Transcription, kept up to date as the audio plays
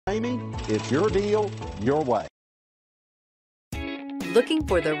Ramey, it's your deal, your way. Looking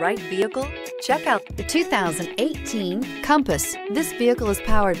for the right vehicle? Check out the 2018 Compass. This vehicle is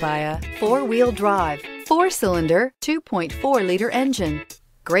powered by a 4-wheel drive, 4-cylinder, 2.4-liter engine.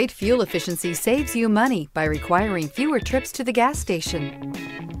 Great fuel efficiency saves you money by requiring fewer trips to the gas station.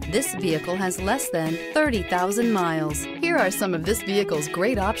 This vehicle has less than 30,000 miles. Here are some of this vehicle's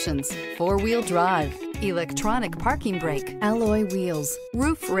great options: 4-wheel drive, electronic parking brake, alloy wheels,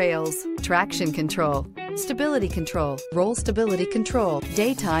 roof rails, traction control, stability control, roll stability control,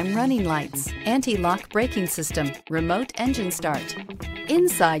 daytime running lights, anti-lock braking system, remote engine start.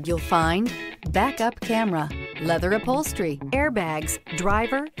 Inside you'll find backup camera, leather upholstery, airbags,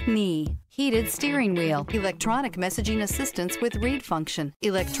 driver, knee, heated steering wheel, electronic messaging assistance with read function,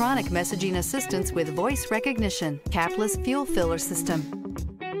 electronic messaging assistance with voice recognition, capless fuel filler system.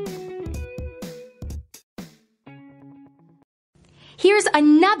 Here's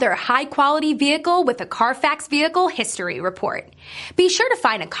another high-quality vehicle with a Carfax Vehicle History Report. Be sure to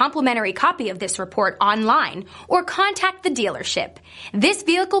find a complimentary copy of this report online or contact the dealership. This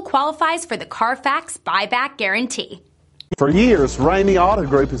vehicle qualifies for the Carfax Buyback Guarantee. For years, Ramey Auto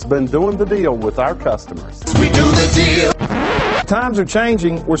Group has been doing the deal with our customers. We do the deal. Times are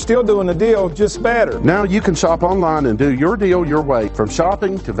changing. We're still doing the deal, just better. Now you can shop online and do your deal your way, from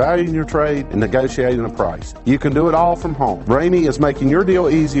shopping to valuing your trade and negotiating a price. You can do it all from home. Ramey is making your deal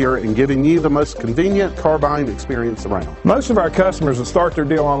easier and giving you the most convenient car buying experience around. Most of our customers that start their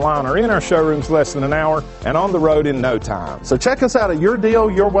deal online are in our showrooms less than an hour and on the road in no time. So check us out at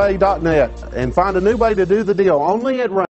yourdealyourway.net and find a new way to do the deal only at Ramey.